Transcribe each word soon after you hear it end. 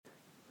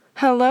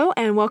Hello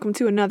and welcome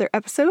to another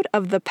episode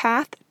of The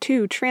Path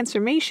to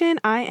Transformation.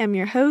 I am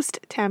your host,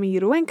 Tammy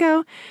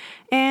Yudowenko,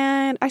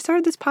 and I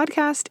started this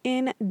podcast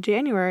in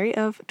January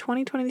of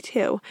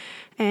 2022,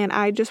 and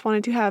I just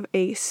wanted to have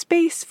a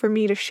space for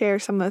me to share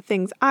some of the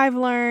things I've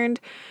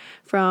learned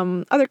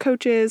from other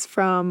coaches,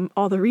 from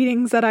all the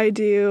readings that I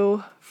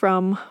do,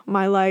 from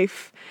my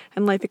life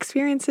and life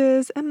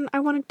experiences, and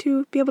I wanted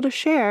to be able to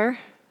share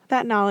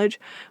that knowledge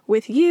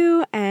with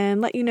you and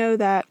let you know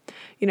that,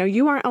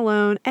 you aren't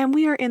alone and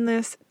we are in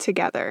this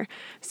together.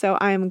 So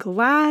I am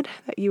glad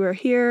that you are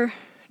here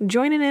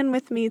joining in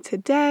with me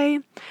today.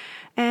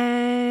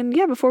 And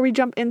before we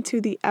jump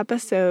into the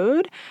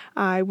episode,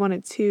 I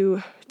wanted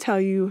to tell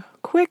you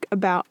quick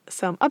about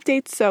some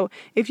updates. So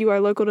if you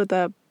are local to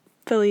the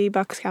Philly,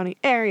 Bucks County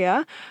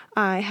area,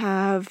 I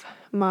have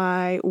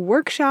my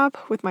workshop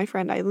with my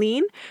friend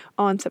Eileen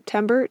on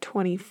September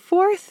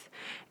 24th.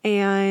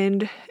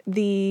 And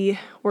the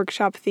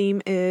workshop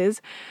theme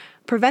is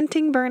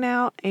preventing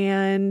burnout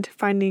and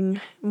finding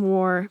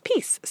more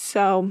peace.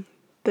 So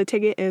the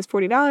ticket is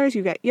 $40.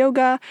 You get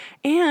yoga.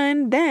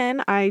 And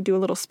then I do a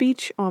little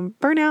speech on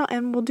burnout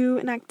and we'll do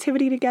an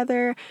activity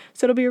together.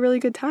 So it'll be a really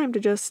good time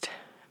to just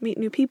meet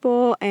new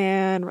people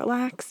and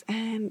relax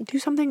and do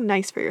something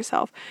nice for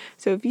yourself.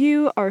 So if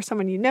you or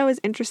someone you know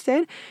is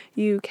interested,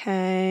 you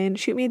can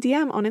shoot me a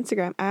DM on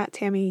Instagram at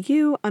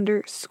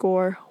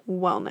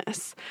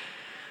TammyU_wellness.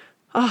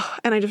 Oh,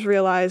 and I just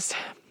realized,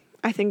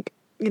 I think,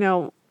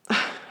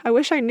 I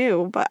wish I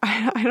knew, but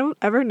I don't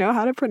ever know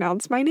how to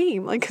pronounce my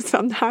name. Like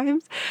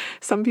sometimes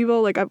some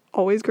people, I've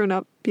always grown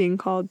up being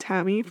called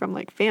Tammy from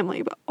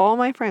family, but all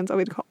my friends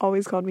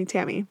always called me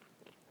Tammy.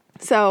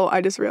 So I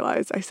just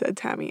realized I said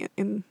Tammy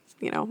in,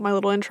 my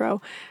little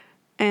intro,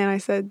 and I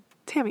said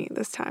Tammy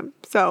this time.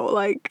 So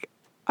I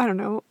don't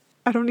know.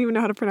 I don't even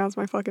know how to pronounce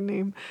my fucking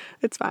name.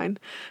 It's fine.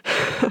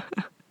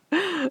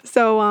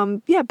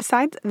 So,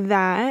 besides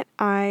that,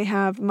 I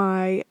have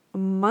my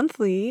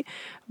monthly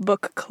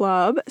book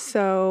club.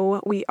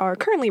 So we are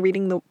currently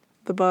reading the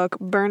book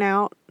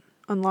Burnout,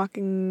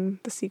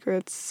 Unlocking the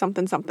Secrets,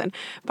 something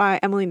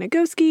by Emily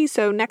Nagoski.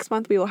 So next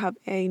month we will have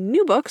a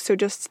new book, so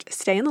just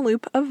stay in the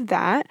loop of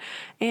that.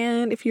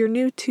 And if you're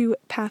new to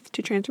Path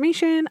to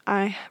Transformation,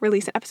 I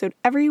release an episode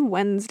every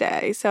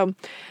Wednesday. So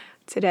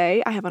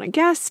today I have on a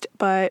guest,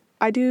 but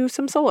I do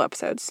some solo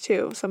episodes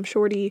too, some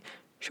short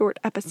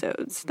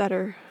episodes that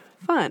are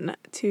fun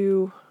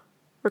to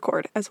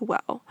record as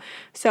well.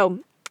 So,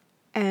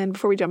 and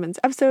before we jump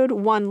into episode,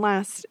 one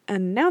last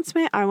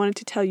announcement. I wanted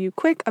to tell you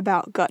quick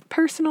about Gut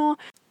Personal.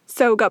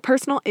 So Gut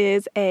Personal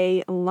is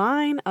a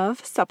line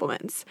of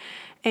supplements,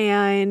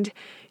 and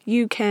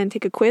you can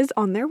take a quiz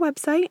on their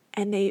website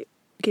and they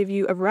give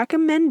you a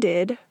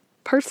recommended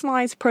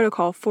personalized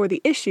protocol for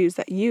the issues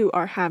that you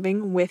are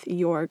having with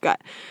your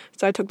gut.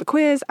 So I took the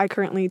quiz. I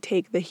currently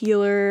take the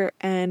Healer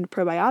and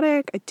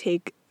Probiotic.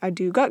 I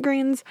do gut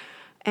greens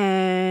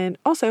and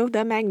also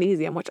the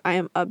magnesium, which I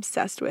am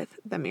obsessed with,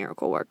 the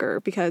Miracle Worker,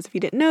 because if you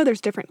didn't know,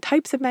 there's different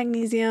types of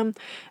magnesium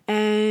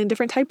and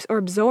different types are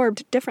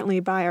absorbed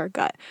differently by our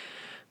gut.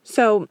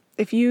 So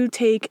if you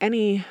take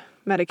any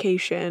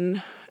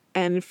medication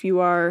and if you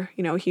are,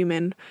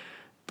 human,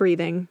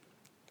 breathing,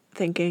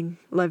 thinking,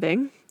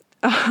 living,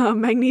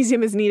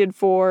 magnesium is needed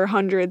for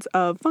hundreds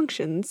of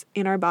functions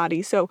in our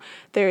body. So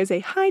there is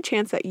a high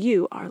chance that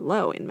you are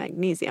low in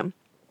magnesium.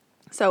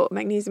 So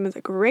magnesium is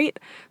a great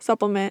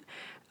supplement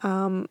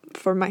for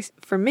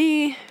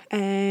me,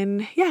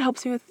 and it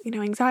helps me with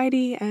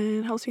anxiety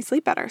and helps me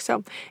sleep better.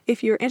 So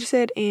if you're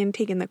interested in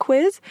taking the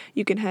quiz,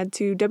 you can head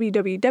to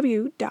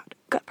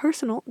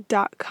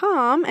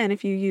www.gutpersonal.com, and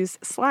if you use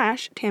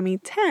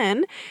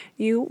 /Tammy10,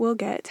 you will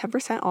get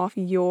 10% off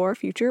your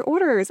future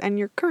orders and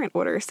your current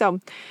orders.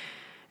 So,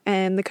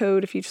 and the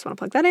code, if you just want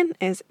to plug that in,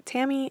 is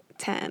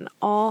Tammy10,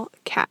 all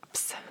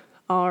caps.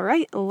 All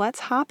right,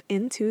 let's hop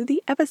into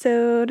the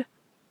episode.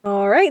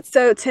 All right,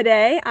 so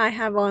today I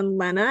have on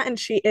Lena, and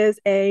she is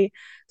a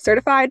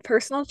certified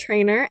personal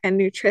trainer and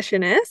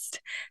nutritionist.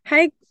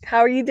 Hey, how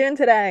are you doing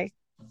today?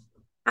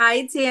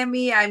 Hi,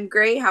 Tammy. I'm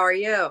great. How are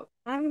you?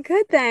 I'm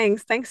good,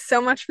 thanks. Thanks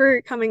so much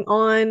for coming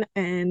on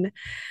and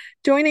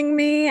joining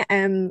me,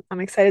 and I'm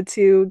excited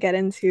to get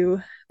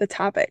into the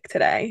topic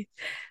today.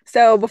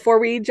 So before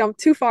we jump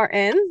too far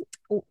in,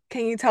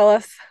 can you tell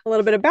us a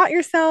little bit about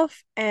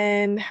yourself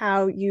and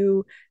how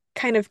you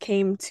kind of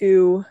came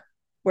to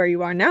where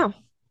you are now?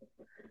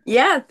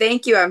 Yeah,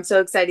 thank you. I'm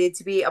so excited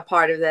to be a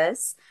part of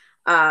this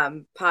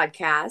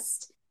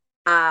podcast.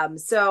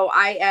 So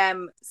I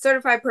am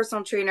certified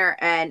personal trainer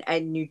and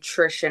a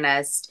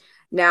nutritionist.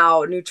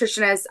 Now,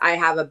 nutritionist, I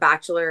have a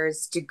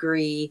bachelor's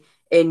degree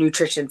in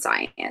nutrition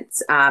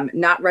science.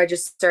 Not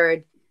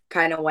registered,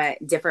 kind of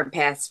went different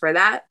paths for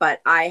that,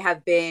 but I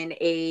have been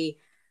a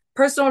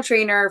personal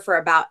trainer for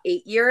about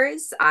 8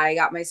 years. I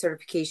got my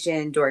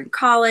certification during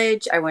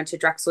college. I went to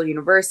Drexel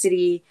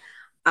University.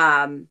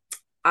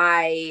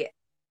 I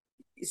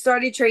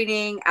started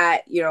training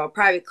at a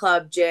private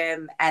club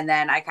gym, and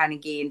then I kind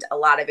of gained a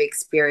lot of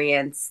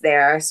experience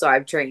there. So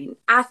I've trained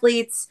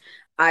athletes,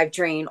 I've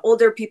trained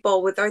older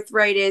people with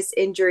arthritis,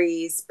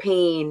 injuries,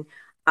 pain.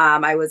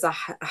 I was a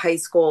high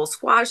school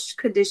squash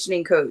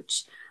conditioning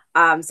coach.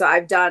 So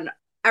I've done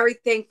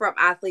everything from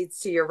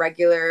athletes to your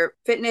regular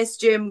fitness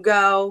gym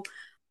go.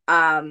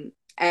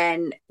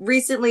 And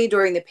recently,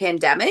 during the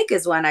pandemic,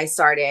 is when I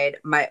started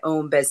my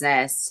own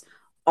business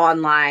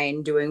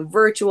online, doing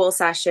virtual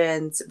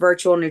sessions,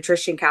 virtual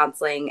nutrition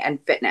counseling, and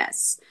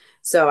fitness.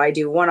 So I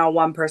do one on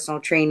one personal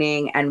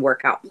training and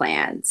workout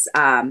plans.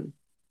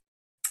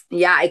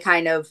 Yeah, I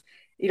kind of,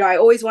 I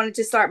always wanted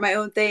to start my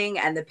own thing,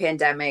 and the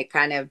pandemic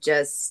kind of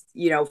just,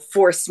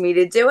 forced me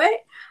to do it.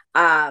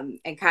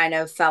 And kind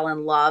of fell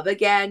in love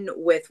again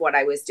with what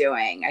I was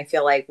doing. I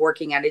feel like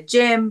working at a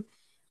gym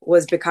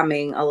was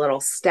becoming a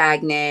little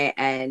stagnant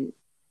and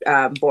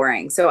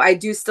boring. So I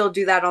do still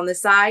do that on the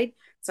side.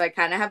 So I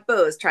kind of have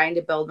both, trying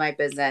to build my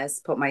business,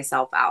 put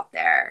myself out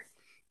there.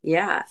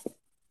 Yeah.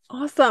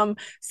 Awesome.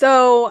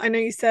 So I know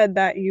you said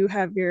that you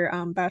have your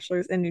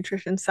bachelor's in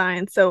nutrition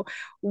science. So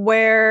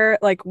where,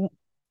 like,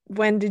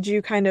 when did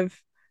you kind of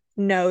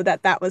know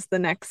that that was the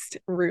next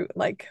route,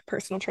 like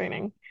personal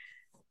training?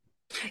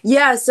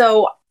 Yeah,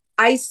 so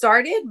I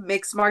started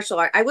mixed martial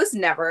art. I was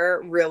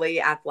never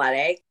really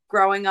athletic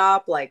growing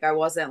up. Like I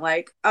wasn't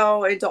like,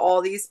 oh, into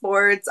all these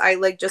sports. I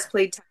like just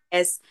played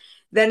tennis.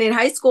 Then in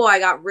high school I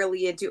got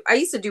really into I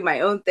used to do my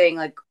own thing.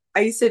 Like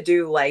I used to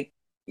do like,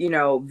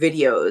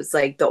 videos,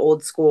 like the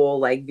old school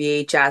like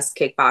VHS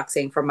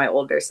kickboxing from my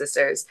older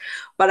sisters.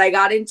 But I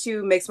got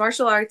into mixed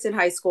martial arts in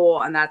high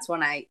school, and that's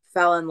when I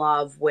fell in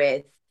love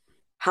with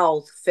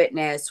health,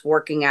 fitness,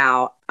 working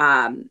out.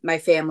 My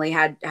family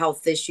had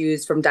health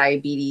issues from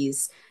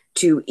diabetes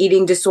to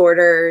eating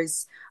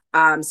disorders.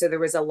 So there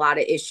was a lot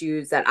of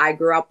issues that I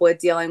grew up with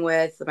dealing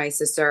with. My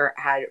sister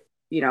had,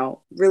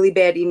 really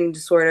bad eating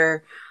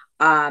disorder.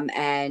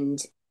 And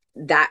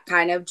that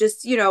kind of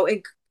just,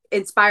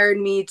 inspired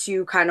me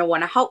to kind of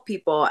want to help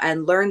people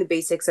and learn the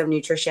basics of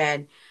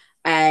nutrition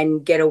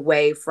and get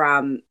away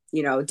from,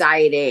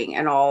 dieting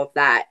and all of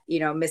that,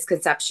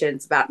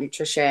 misconceptions about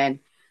nutrition.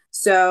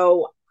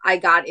 So I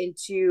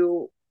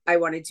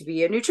wanted to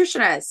be a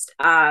nutritionist,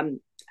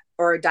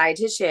 or a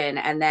dietitian.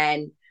 And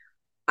then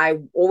I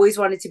always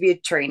wanted to be a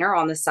trainer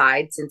on the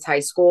side since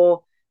high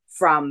school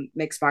from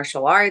mixed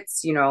martial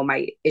arts.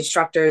 My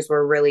instructors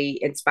were really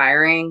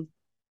inspiring.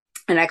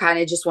 And I kind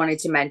of just wanted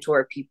to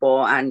mentor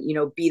people and,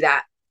 be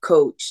that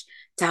coach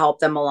to help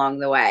them along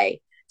the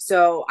way.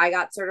 So I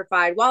got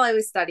certified while I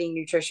was studying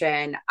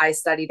nutrition. I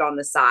studied on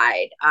the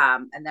side.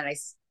 And then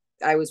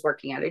I was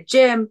working at a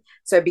gym.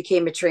 So I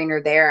became a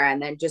trainer there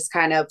and then just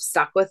kind of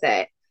stuck with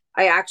it.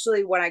 I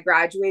actually, when I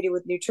graduated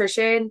with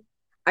nutrition,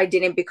 I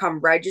didn't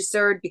become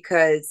registered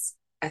because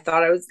I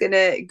thought I was going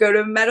to go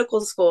to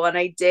medical school. And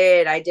I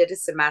did. I did a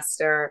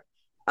semester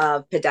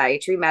of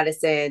podiatry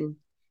medicine.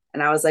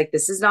 And I was like,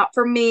 this is not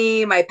for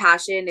me. My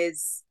passion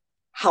is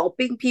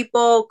helping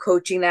people,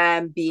 coaching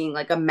them, being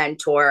like a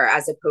mentor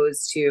as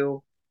opposed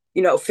to,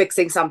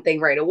 fixing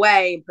something right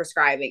away and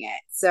prescribing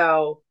it.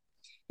 So,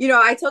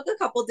 I took a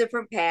couple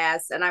different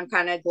paths, and I'm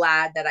kind of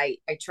glad that I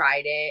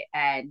tried it,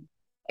 and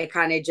it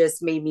kind of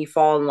just made me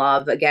fall in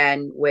love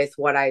again with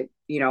what I've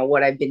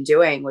been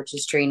doing, which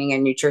is training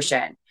and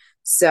nutrition.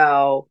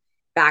 So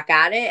back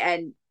at it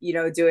and,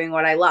 doing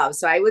what I love.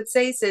 So I would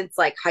say since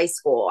like high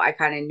school, I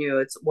kind of knew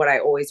it's what I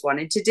always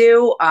wanted to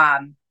do.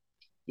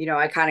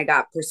 I kind of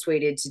got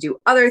persuaded to do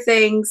other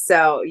things.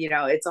 So,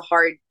 it's a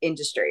hard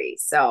industry.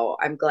 So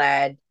I'm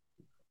glad,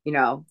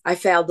 I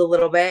failed a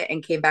little bit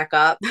and came back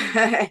up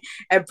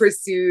and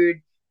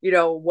pursued,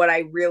 what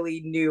I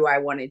really knew I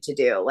wanted to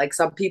do. Like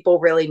some people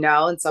really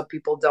know and some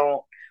people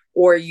don't,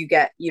 or you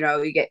get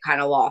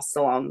kind of lost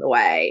along the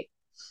way.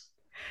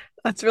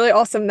 That's really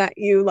awesome that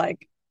you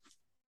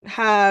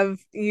have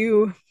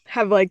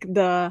like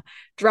the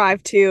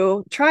drive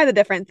to try the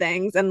different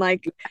things, and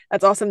like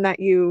that's awesome that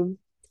you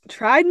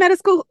tried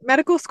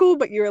medical school,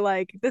 but you're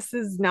like, this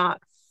is not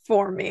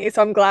for me.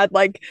 So I'm glad,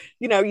 like,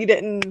 you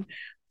didn't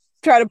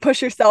try to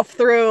push yourself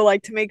through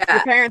like to make your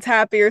Yeah, parents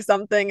happy or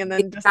something and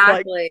then just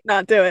like exactly.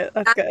 not do it.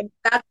 That's That, good.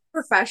 that's a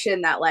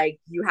profession that like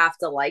you have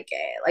to like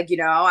it. Like,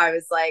 I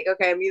was like,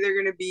 okay, I'm either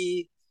gonna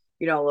be,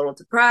 a little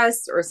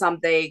depressed or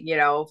something,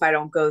 if I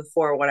don't go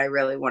for what I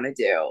really want to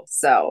do.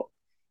 So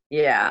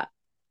yeah.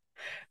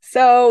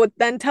 So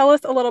then tell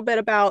us a little bit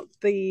about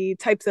the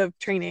types of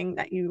training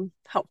that you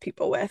help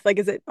people with. Like,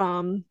 is it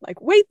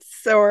like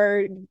weights,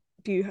 or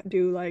do you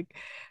do like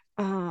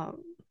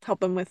um help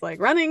them with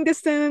like running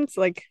distance?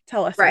 Like,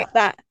 tell us Right. about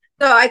that.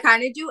 So I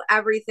kind of do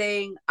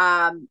everything.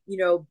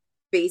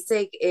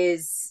 Basic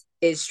is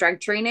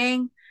strength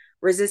training,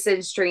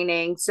 resistance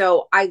training.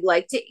 So I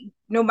like to,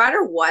 no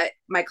matter what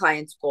my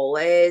client's goal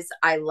is,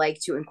 I like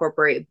to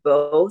incorporate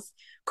both.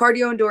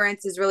 Cardio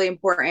endurance is really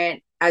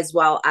important as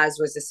well as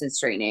resistance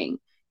training.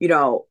 You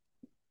know,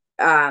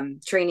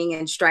 Training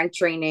and strength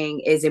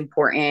training is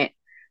important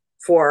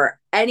for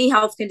any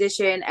health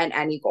condition and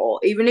any goal.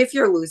 Even if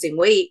you're losing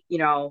weight,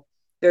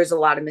 there's a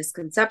lot of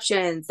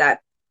misconceptions that,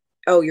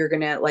 oh, you're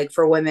going to, like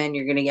for women,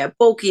 you're going to get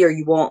bulky or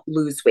you won't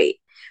lose weight.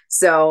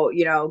 So,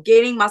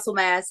 gaining muscle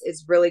mass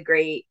is really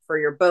great for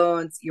your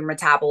bones, your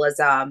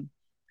metabolism,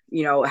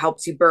 it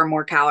helps you burn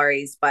more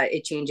calories, but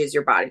it changes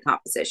your body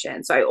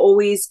composition. So I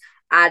always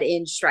add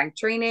in strength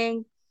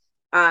training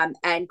and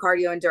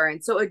cardio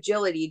endurance. So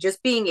agility,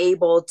 just being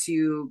able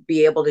to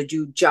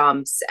do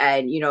jumps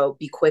and,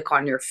 be quick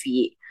on your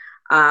feet.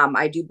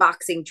 I do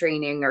boxing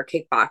training or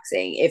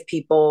kickboxing.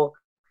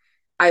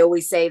 I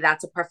always say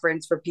that's a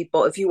preference for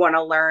people. If you want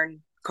to learn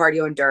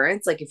cardio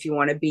endurance, like if you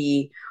want to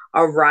be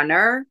a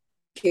runner,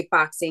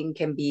 kickboxing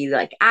can be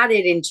like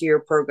added into your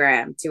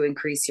program to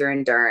increase your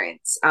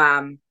endurance.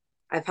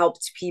 I've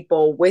helped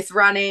people with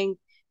running,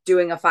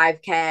 doing a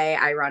 5K.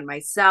 I run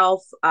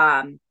myself.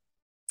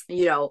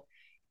 You know,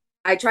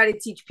 I try to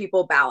teach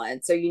people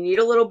balance. So you need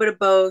a little bit of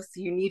both.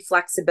 You need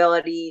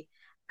flexibility.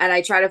 And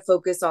I try to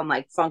focus on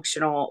like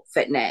functional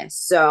fitness.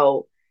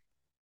 So,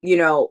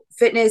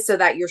 fitness so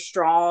that you're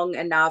strong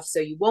enough so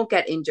you won't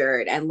get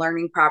injured and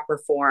learning proper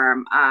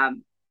form.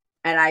 And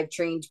I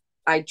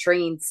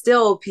train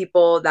still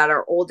people that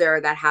are older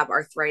that have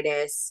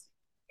arthritis,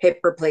 hip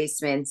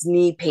replacements,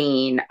 knee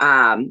pain,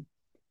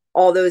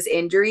 all those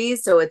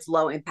injuries. So it's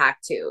low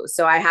impact too.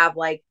 So I have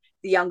like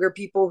the younger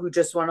people who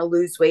just want to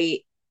lose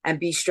weight and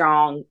be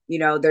strong,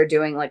 they're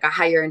doing like a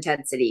higher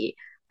intensity.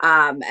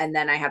 And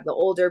then I have the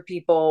older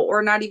people,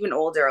 or not even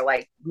older,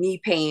 like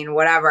knee pain,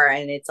 whatever,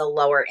 and it's a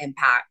lower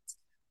impact,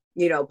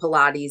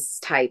 Pilates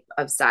type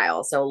of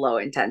style, so low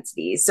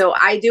intensity. So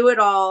I do it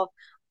all,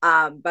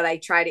 but I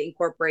try to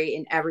incorporate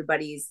in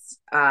everybody's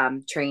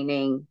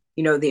training,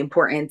 the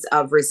importance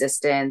of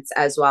resistance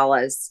as well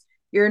as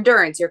your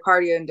endurance, your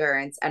cardio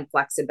endurance, and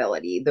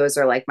flexibility. Those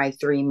are like my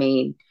three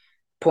main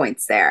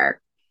points there.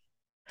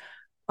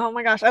 Oh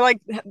my gosh,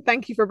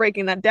 thank you for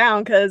breaking that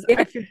down because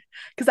Yeah,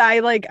 I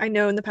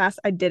know in the past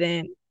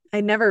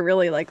I never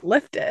really like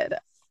lifted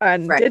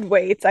and right, did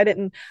weights. I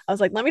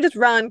was like, let me just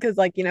run because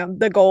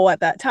the goal at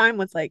that time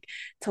was like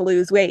to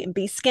lose weight and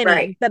be right.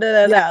 skinny, da da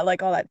da Yeah, da,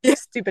 like all that yeah,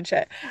 stupid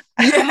shit.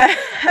 yeah.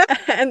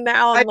 And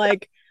now I, I'm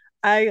like,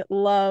 I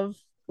love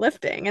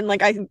lifting and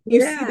like you see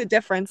yeah, the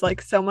difference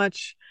like so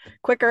much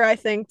quicker, I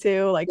think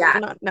too. Like, yeah.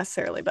 well, not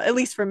necessarily, but at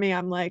least for me,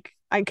 I'm like,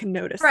 I can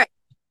notice Right.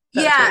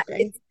 that it's Yeah,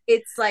 working.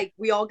 it's like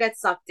we all get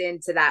sucked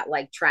into that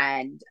like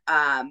trend.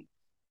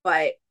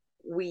 But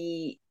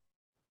we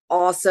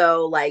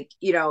also like,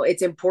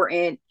 it's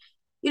important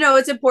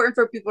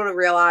for people to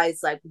realize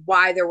like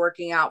why they're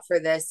working out for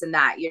this and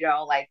that,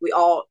 like we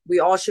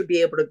all should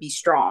be able to be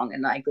strong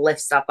and like lift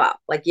stuff up.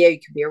 Like, yeah, you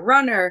could be a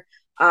runner,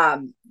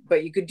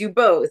 but you could do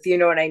both, you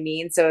know what I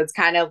mean? So it's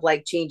kind of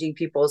like changing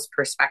people's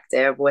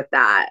perspective with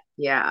that.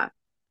 Yeah.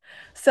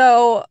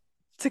 So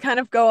to kind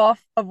of go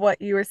off of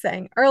what you were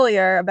saying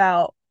earlier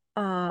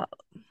uh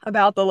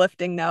about the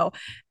lifting though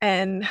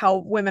and how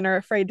women are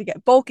afraid to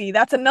get bulky,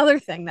 that's another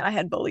thing that I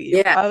had believed.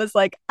 Yeah. I was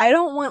like, I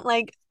don't want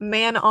like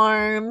man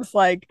arms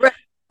like Right.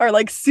 or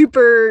like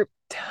super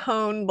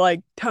toned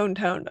like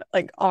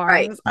Right.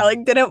 arms. I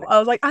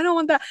was like, I don't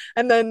want that.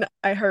 And then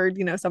I heard,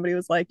 somebody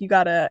was like, you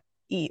gotta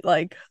eat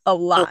like a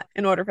lot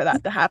in order for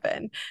that to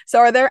happen. So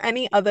are there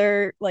any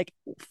other like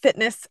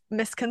fitness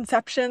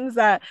misconceptions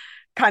that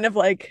kind of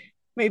like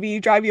maybe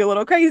drive you a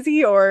little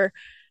crazy or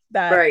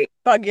that Right.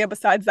 bug you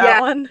besides that Yeah.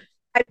 one?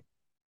 I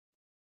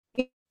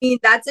mean,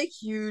 that's a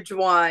huge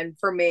one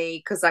for me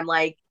because I'm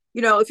like,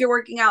 if you're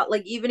working out,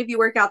 like even if you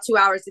work out 2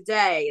 hours a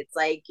day, it's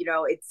like,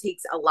 it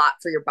takes a lot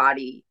for your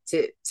body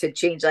to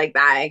change like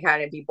that and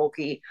kind of be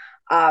bulky.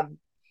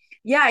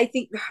 Yeah, I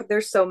think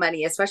there's so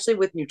many, especially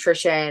with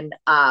nutrition.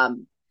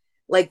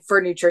 Like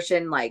for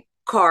nutrition, like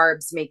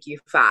carbs make you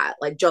fat,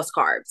 like just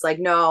carbs. Like,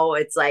 no,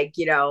 it's like,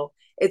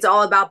 it's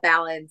all about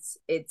balance.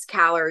 It's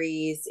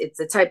calories, it's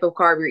the type of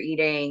carb you're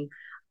eating.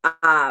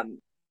 Um,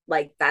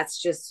 like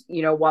that's just,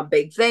 one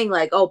big thing.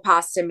 Like, oh,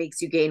 pasta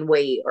makes you gain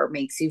weight or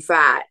makes you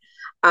fat.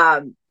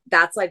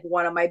 That's like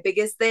one of my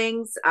biggest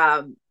things.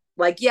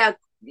 Like, yeah,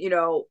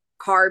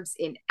 carbs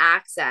in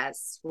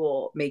excess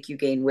will make you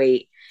gain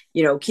weight.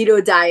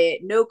 Keto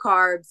diet, no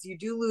carbs, you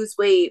do lose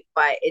weight,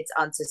 but it's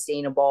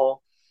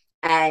unsustainable.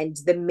 And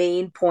the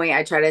main point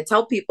I try to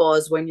tell people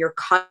is when you're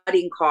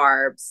cutting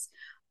carbs,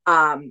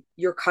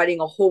 you're cutting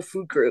a whole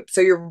food group.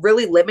 So you're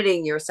really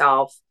limiting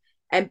yourself.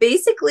 And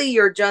basically,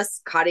 you're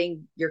just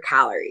cutting your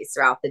calories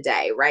throughout the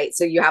day, right?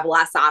 So you have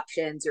less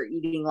options, you're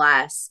eating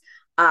less.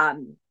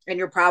 And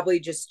you're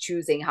probably just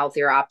choosing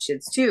healthier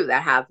options too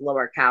that have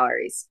lower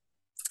calories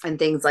and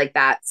things like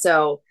that.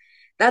 So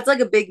that's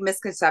like a big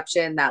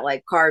misconception that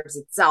like carbs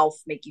itself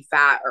make you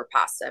fat or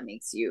pasta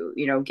makes you,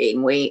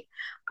 gain weight.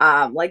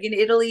 Like in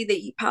Italy, they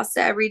eat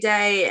pasta every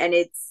day, and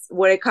it's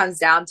what it comes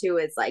down to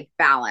is like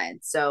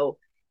balance. So,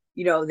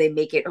 they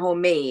make it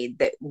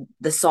homemade,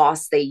 the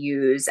sauce they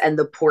use and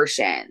the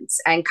portions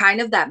and kind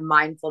of that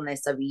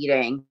mindfulness of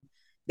eating.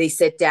 They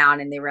sit down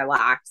and they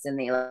relax and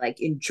they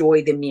like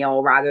enjoy the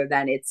meal rather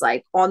than it's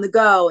like on the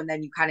go and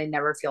then you kind of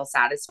never feel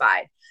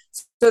satisfied.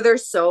 So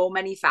there's so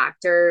many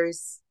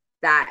factors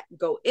that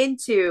go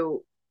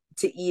into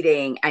to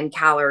eating and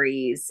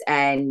calories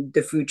and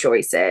the food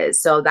choices.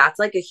 So that's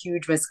like a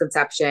huge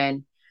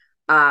misconception.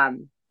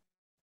 Um,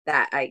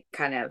 that I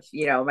kind of,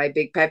 my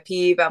big pet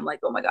peeve. I'm like,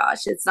 oh my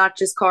gosh, it's not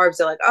just carbs.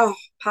 They're like, oh,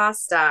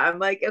 pasta. I'm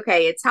like,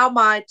 okay, it's how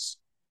much.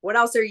 What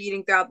else are you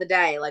eating throughout the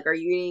day? Like, are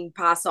you eating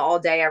pasta all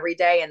day, every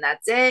day, and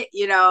that's it?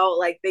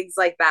 Like things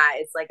like that.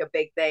 It's like a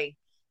big thing.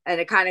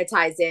 And it kind of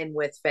ties in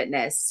with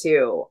fitness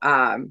too.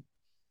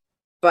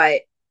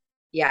 But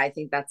yeah, I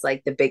think that's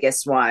like the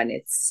biggest one.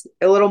 It's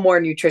a little more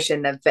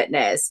nutrition than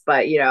fitness,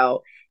 but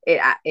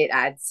it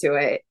adds to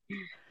it.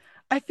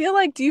 I feel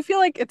like, do you feel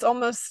like it's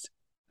almost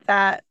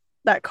that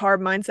that carb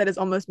mindset is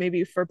almost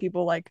maybe for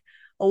people like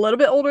a little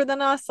bit older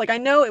than us? Like I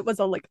know it was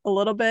a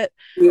little bit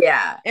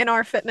Yeah. in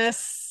our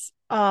fitness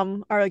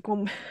or like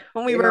when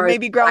we In were our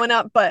maybe growing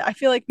up, but I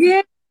feel like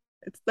yeah,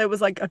 it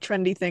was like a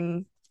trendy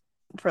thing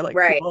for like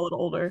right. people a little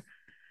older.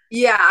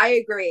 Yeah, I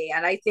agree.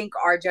 And I think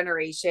our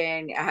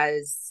generation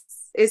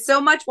is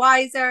so much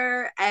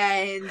wiser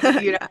and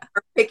Yeah.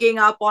 are picking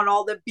up on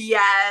all the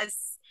BS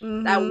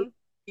that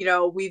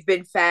Mm-hmm. we've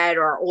been fed,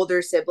 or our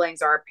older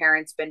siblings or our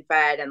parents been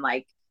fed, and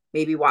like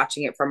maybe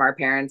watching it from our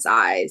parents'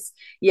 eyes.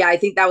 Yeah, I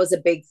think that was a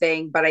big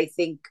thing. But I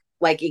think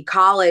like in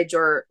college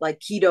or like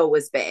keto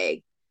was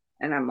big.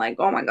 And I'm like,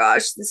 oh my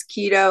gosh, this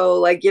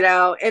keto, like,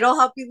 it'll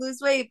help you lose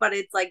weight, but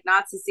it's like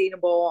not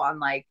sustainable on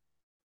like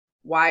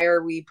why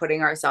are we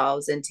putting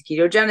ourselves into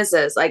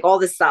ketogenesis, like all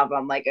this stuff.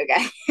 I'm like,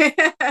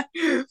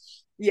 okay.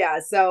 Yeah,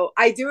 so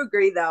I do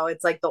agree though,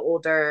 it's like the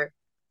older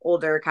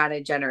kind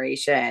of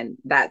generation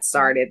that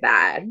started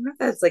that. I don't know if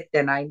that's like the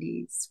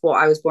 90s. Well,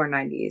 I was born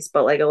 90s,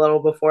 but like a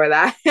little before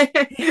that.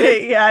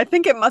 Yeah, I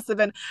think it must have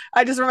been.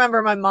 I just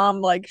remember my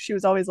mom, like, she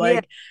was always Yeah.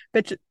 like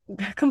bitch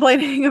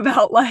complaining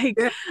about like,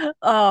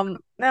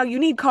 no, you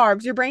need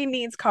carbs. Your brain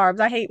needs carbs.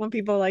 I hate when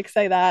people like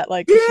say that,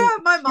 like, because Yeah,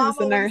 my she was mom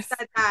the always nurse.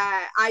 said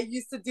that. I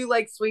used to do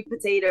like sweet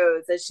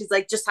potatoes, and she's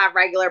like, just have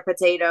regular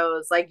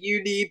potatoes. Like,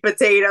 you need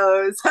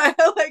potatoes.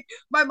 Like,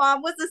 my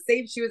mom was the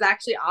same. She was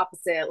actually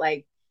opposite.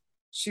 Like,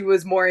 she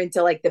was more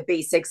into like the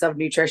basics of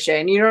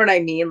nutrition. You know what I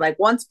mean? Like,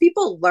 once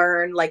people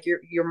learn, like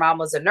your mom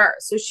was a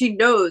nurse, so she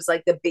knows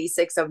like the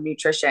basics of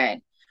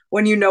nutrition.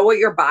 When you know what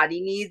your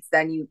body needs,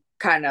 then you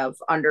kind of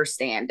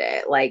understand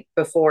it. Like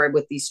before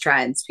with these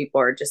trends,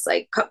 people are just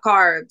like cut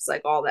carbs,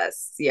 like all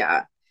this.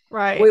 Yeah.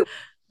 Right. Wait,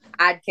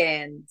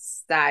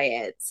 Atkins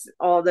diets,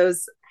 all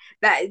those,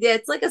 that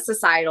it's like a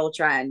societal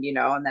trend,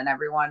 and then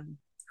everyone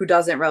who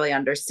doesn't really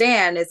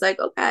understand is like,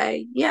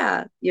 okay,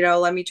 yeah,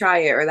 let me try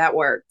it, or that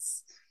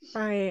works.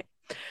 Right.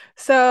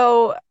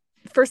 So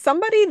for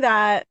somebody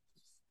that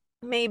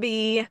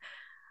maybe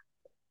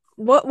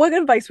what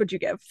advice would you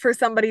give for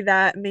somebody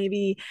that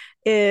maybe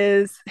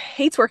is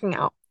hates working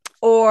out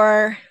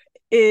or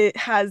it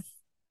has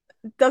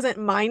doesn't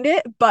mind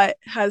it but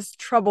has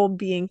trouble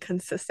being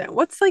consistent?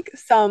 What's like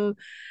some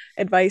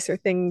advice or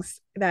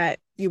things that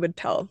you would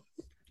tell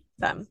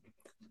them?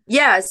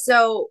 Yeah,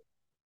 so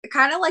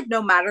kind of like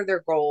no matter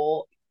their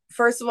goal,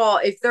 first of all,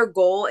 if their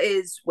goal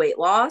is weight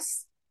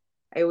loss,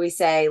 I always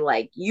say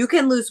like you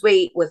can lose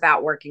weight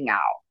without working out.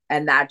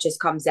 And that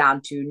just comes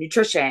down to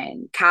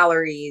nutrition,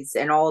 calories,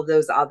 and all of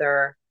those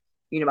other,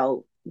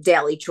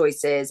 daily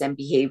choices and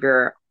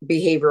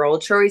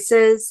behavioral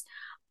choices.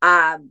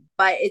 But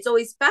it's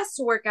always best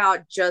to work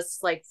out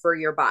just like for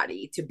your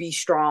body to be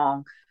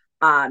strong,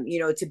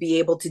 to be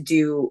able to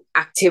do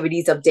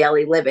activities of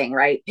daily living,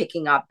 right?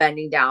 Picking up,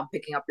 bending down,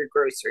 picking up your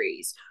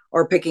groceries,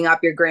 or picking up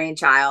your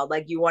grandchild.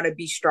 Like you want to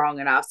be strong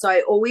enough. So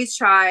I always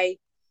try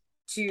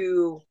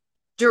to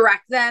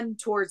direct them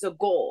towards a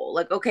goal.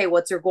 Like, okay,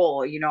 what's your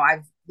goal?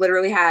 I've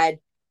literally had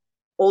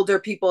older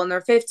people in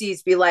their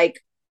 50s be like,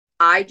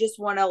 I just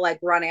want to like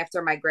run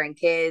after my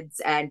grandkids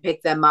and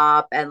pick them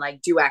up and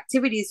like do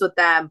activities with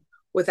them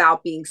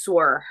without being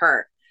sore or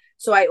hurt.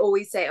 So I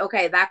always say,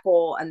 okay, that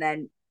goal. And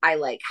then I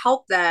like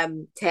help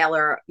them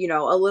tailor,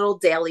 a little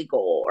daily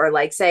goal, or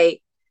like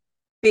say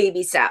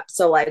baby steps.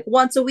 So like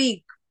once a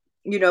week,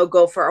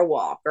 go for a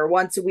walk, or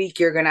once a week,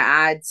 you're going to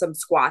add some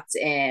squats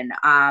in.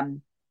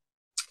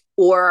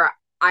 Or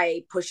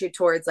I push it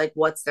towards like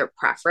what's their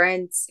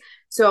preference.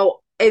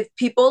 So if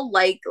people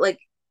like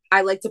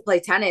I like to play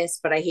tennis,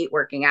 but I hate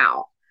working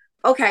out.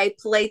 Okay,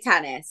 play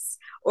tennis.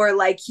 Or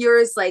like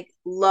here's like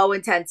low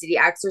intensity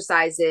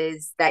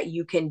exercises that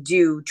you can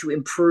do to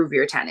improve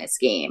your tennis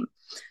game.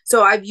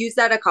 So I've used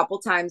that a couple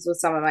times with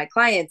some of my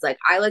clients. Like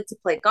I like to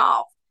play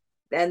golf,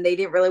 and they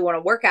didn't really want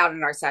to work out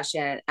in our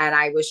session, and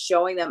I was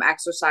showing them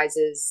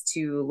exercises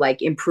to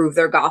like improve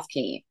their golf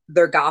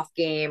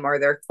game or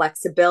their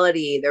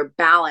flexibility, their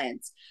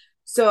balance.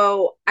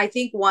 So I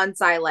think once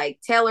I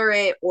like tailor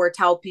it or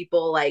tell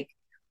people like,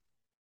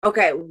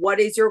 okay, what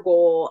is your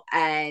goal?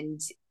 And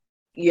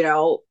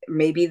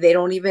maybe they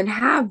don't even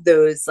have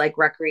those like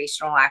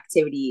recreational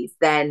activities,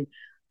 then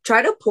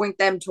try to point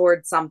them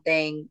towards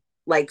something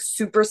like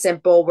super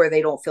simple where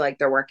they don't feel like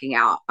they're working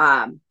out.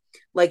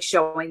 Like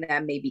showing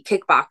them maybe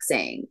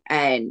kickboxing.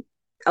 And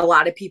a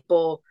lot of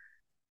people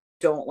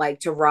don't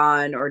like to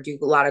run or do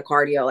a lot of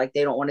cardio. Like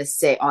they don't want to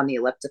sit on the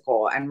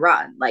elliptical and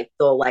run. Like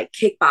they'll like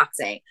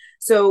kickboxing.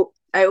 So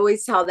I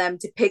always tell them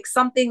to pick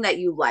something that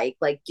you like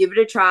give it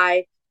a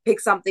try,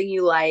 pick something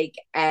you like,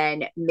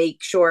 and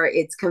make sure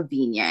it's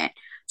convenient.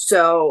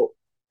 So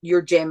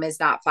your gym is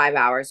not 5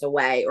 hours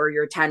away, or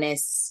your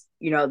tennis,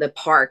 the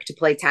park to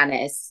play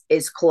tennis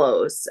is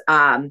close.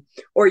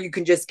 Or you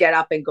can just get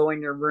up and go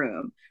in your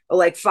room, or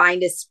like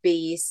find a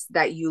space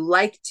that you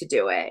like to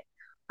do it.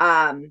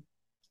 Um,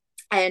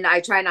 and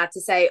I try not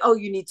to say, oh,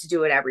 you need to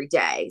do it every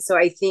day. So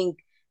I think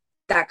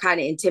that kind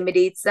of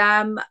intimidates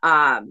them.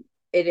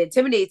 It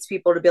intimidates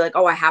people to be like,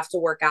 oh, I have to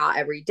work out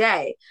every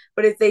day.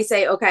 But if they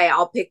say, okay,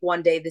 I'll pick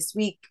one day this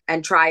week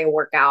and try a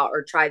workout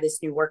or try this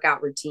new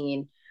workout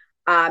routine,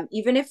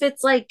 even if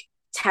it's like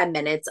 10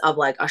 minutes of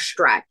like a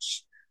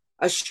stretch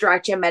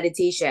and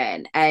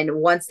meditation. And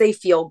once they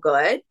feel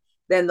good,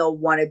 then they'll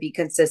want to be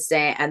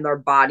consistent and their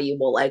body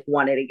will like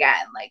want it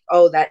again. Like,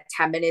 oh, that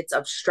 10 minutes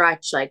of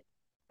stretch, like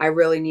I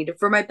really need it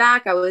for my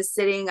back. I was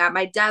sitting at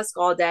my desk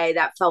all day.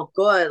 That felt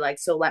good. Like,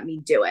 so let me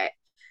do it.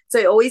 So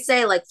I always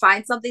say, like,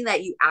 find something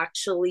that you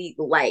actually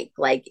like.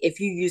 Like, if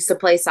you used to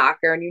play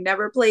soccer and you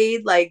never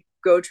played, like,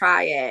 go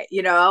try it,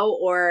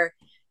 or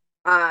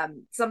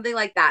something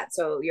like that.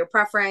 So your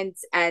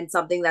preference and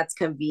something that's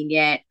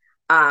convenient.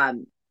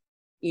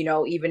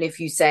 Even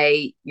if you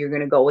say you're going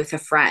to go with a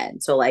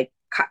friend. So, like,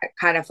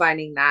 kind of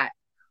finding that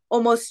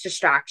almost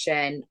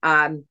distraction.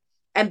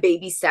 And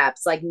baby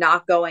steps, like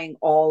not going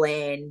all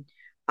in,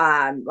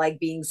 like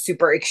being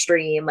super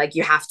extreme. Like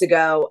you have to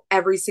go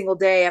every single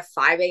day at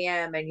 5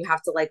 a.m. and you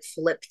have to like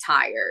flip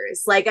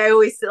tires. Like I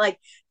always say, like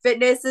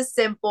fitness is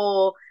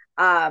simple.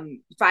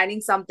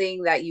 Finding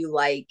something that you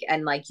like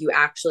and like you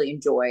actually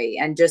enjoy,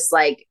 and just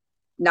like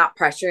not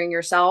pressuring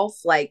yourself,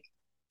 like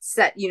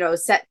set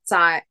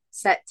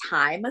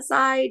time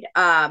aside,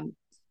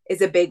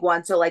 is a big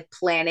one. So like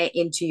plan it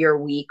into your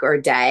week or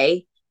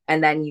day,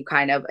 and then you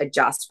kind of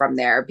adjust from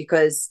there,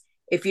 because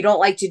if you don't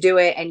like to do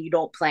it and you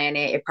don't plan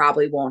it, it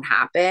probably won't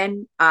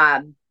happen.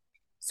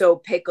 So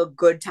pick a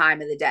good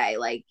time of the day.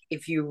 Like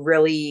if you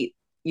really,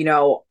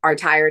 are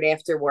tired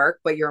after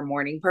work, but you're a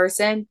morning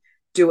person,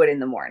 do it in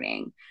the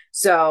morning.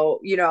 So,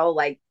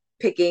 like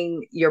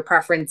picking your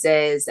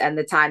preferences and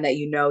the time that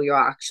you'll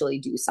actually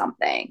do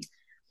something.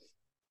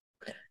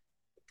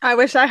 I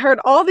wish I heard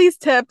all these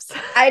tips.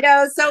 I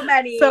know so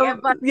many, So,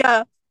 but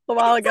yeah, a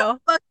while it's ago.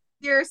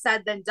 easier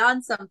said than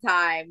done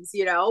sometimes,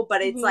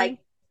 but it's Hmm. like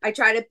I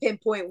try to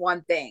pinpoint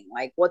one thing,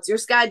 like what's your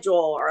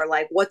schedule, or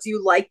like what do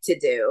you like to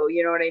do?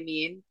 You know what I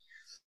mean?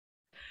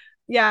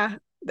 Yeah,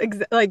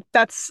 like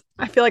that's,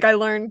 I feel like I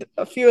learned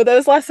a few of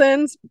those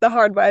lessons the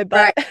hard way,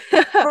 but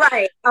Right.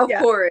 Right. Of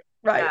yeah, course.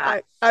 right.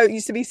 Yeah. I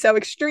used to be so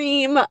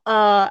extreme,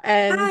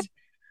 and Yeah.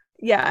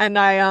 yeah, and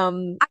I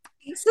I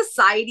think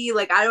society,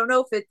 like, I don't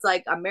know if it's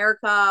like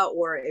America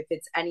or if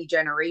it's any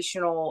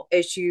generational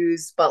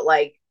issues, but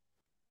like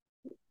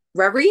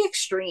very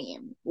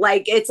extreme.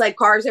 Like it's like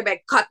carbs are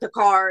like cut the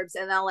carbs,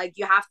 and then like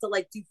you have to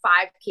like do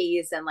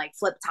 5Ks and like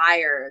flip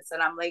tires.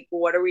 And I'm like,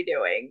 what are we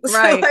doing? So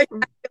right. like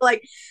I feel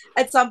like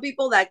at some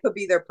people that could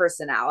be their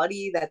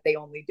personality that they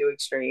only do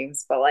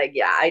extremes. But like,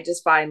 yeah, I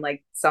just find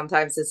like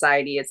sometimes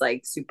society is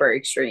like super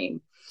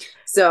extreme.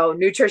 So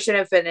nutrition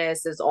and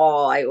fitness is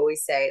all I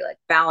always say, like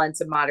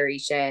balance and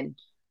moderation.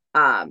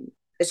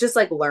 It's just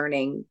like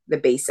learning the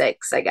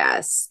basics, I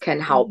guess, can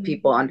help Mhm.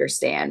 people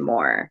understand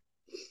more.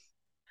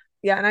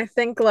 Yeah, and I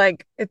think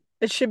like it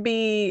should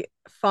be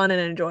fun and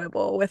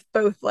enjoyable with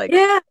both like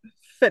Yeah.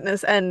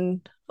 fitness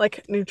and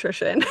like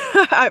nutrition.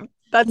 That's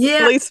at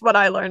Yeah. least what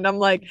I learned. I'm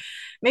like,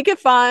 make it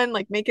fun,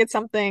 like make it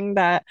something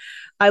that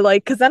I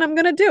like, because then I'm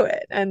gonna do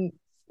it and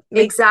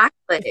make the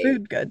Exactly.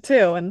 food good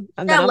too, and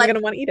Yeah, then I'm like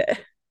gonna want to eat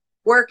it.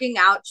 working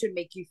out should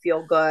make you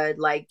feel good.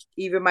 Like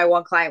even my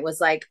one client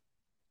was like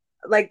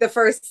the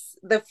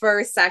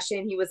first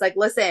session, he was like,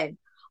 "Listen,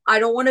 I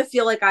don't want to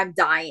feel like I'm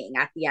dying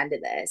at the end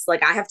of this.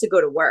 Like I have to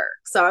go to work."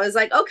 So I was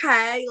like,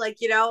 "Okay, like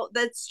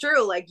that's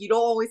true. Like you don't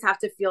always have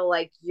to feel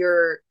like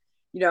you're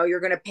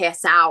going to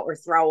pass out or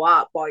throw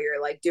up while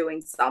you're like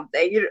doing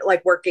something. You're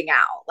like working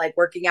out. Like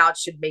working out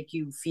should make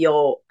you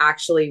feel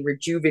actually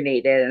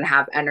rejuvenated and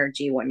have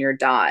energy when you're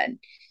done.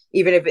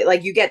 Even if it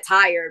like you get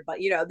tired, but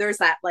there's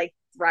that like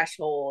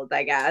threshold,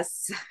 I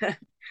guess."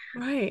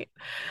 Right.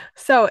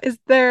 So, is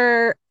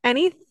there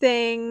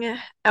anything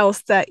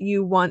else that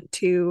you want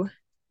to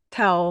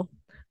tell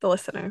the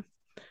listener?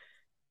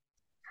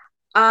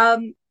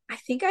 I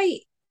think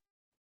I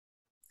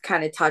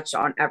kind of touched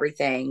on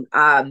everything.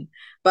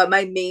 But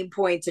my main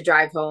point to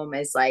drive home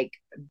is like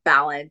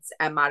balance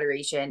and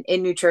moderation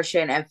in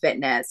nutrition and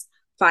fitness.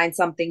 Find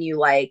something you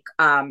like.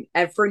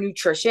 And for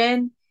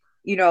nutrition,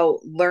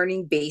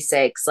 learning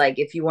basics, like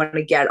if you want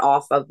to get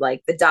off of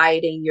like the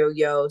dieting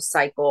yo-yo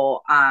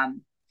cycle,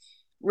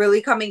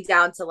 really coming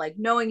down to like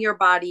knowing your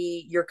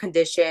body, your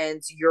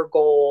conditions, your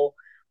goal,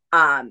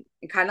 and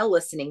kind of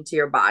listening to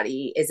your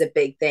body is a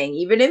big thing.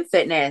 Even in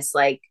fitness,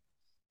 like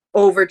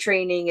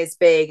overtraining is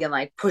big, and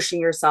like pushing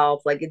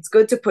yourself, like it's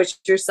good to push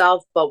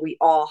yourself, but we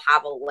all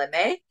have a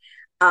limit.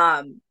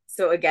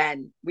 So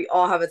again, we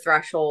all have a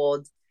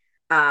threshold.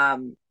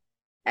 um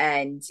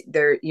and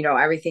there,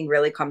 everything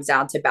really comes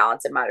down to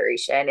balance and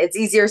moderation. It's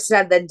easier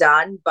said than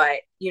done,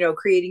 but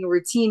creating a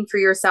routine for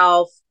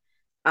yourself,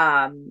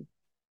 um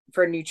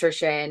for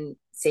nutrition,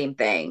 same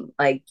thing.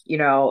 Like,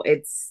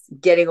 it's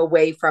getting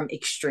away from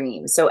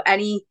extremes. So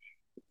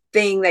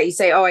anything that you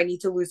say, oh, I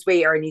need to lose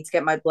weight or I need to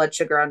get my blood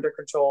sugar under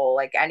control,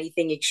 like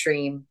anything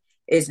extreme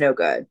is no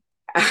good.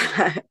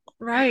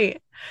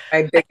 Right.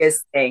 My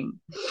biggest thing.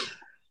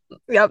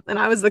 Yep. And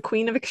I was the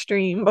queen of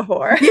extreme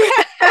before.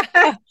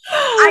 Yeah.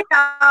 I know.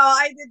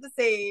 I did the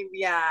same.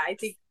 Yeah.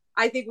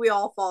 I think we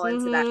all fall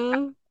into that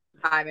hmm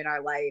time in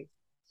our life.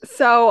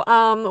 So,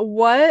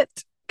 what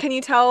can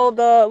you tell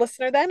the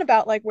listener then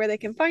about like where they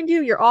can find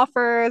you, your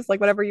offers, like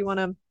whatever you want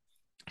to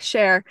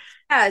share?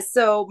 Yeah,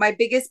 so my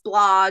biggest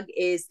blog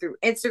is through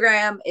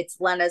Instagram. It's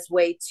Lena's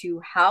Way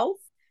to Health.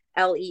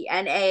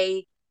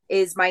 Lena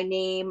is my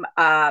name.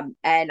 And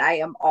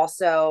I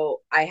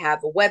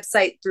have a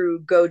website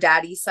through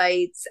GoDaddy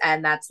Sites,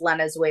 and that's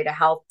Lena's Way to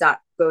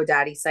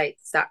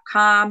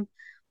Health.GoDaddySites.com.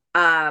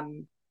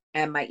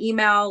 And my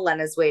email,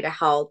 Lena's Way to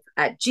Health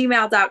at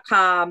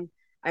gmail.com.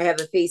 I have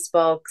a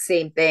Facebook,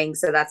 same thing.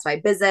 So that's my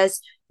business.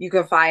 You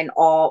can find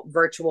all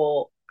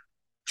virtual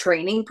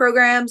training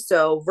programs.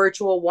 So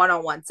virtual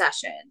one-on-one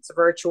sessions,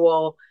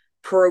 virtual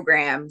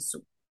programs,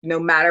 no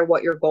matter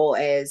what your goal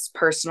is,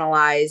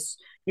 personalized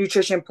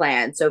nutrition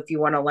plan. So if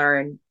you want to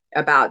learn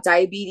about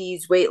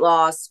diabetes, weight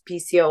loss,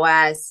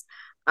 PCOS,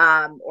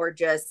 or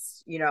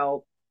just,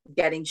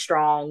 getting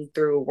strong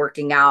through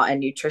working out and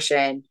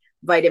nutrition,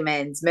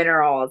 vitamins,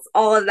 minerals,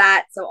 all of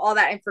that. So all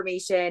that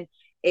information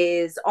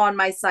is on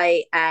my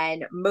site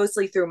and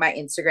mostly through my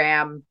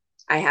Instagram.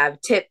 I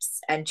have tips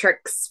and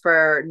tricks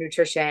for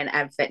nutrition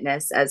and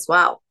fitness as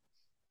well.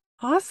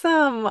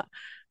 Awesome.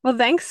 Well,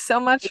 thanks so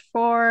much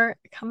for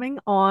coming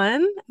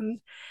on. And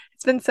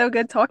it's been so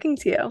good talking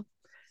to you.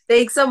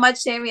 Thanks so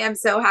much, Tammy. I'm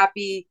so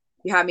happy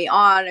you had me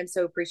on. I'm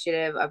so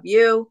appreciative of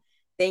you.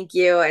 Thank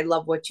you. I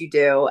love what you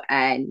do.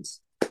 And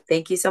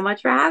thank you so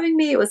much for having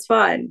me. It was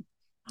fun.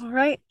 All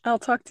right. I'll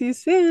talk to you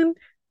soon.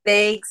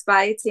 Thanks.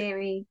 Bye,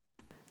 Tammy.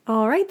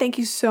 All right. Thank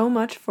you so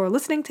much for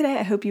listening today.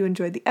 I hope you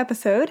enjoyed the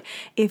episode.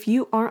 If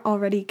you aren't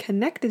already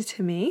connected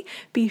to me,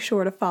 be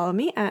sure to follow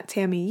me at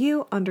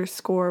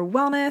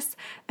TammyU_wellness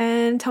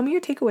and tell me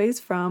your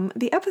takeaways from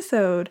the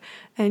episode.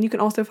 And you can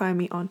also find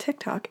me on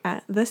TikTok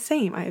at the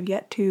same. I have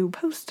yet to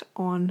post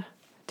on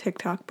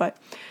TikTok, but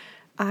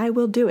I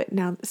will do it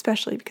now,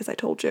 especially because I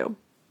told you.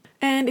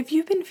 And if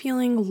you've been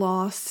feeling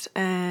lost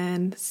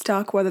and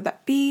stuck, whether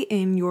that be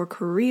in your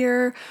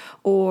career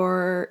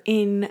or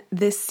in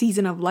this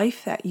season of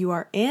life that you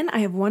are in, I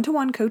have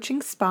one-to-one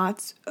coaching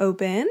spots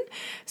open.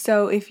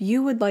 So if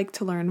you would like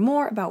to learn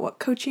more about what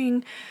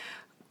coaching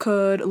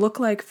could look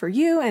like for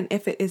you and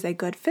if it is a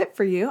good fit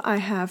for you, I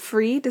have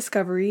free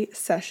discovery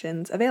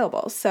sessions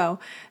available. So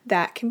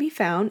that can be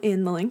found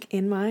in the link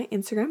in my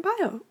Instagram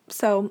bio.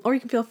 Or you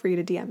can feel free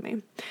to DM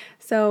me.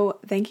 So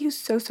thank you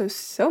so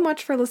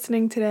much for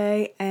listening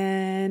today,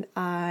 and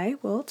I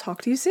will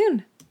talk to you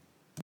soon.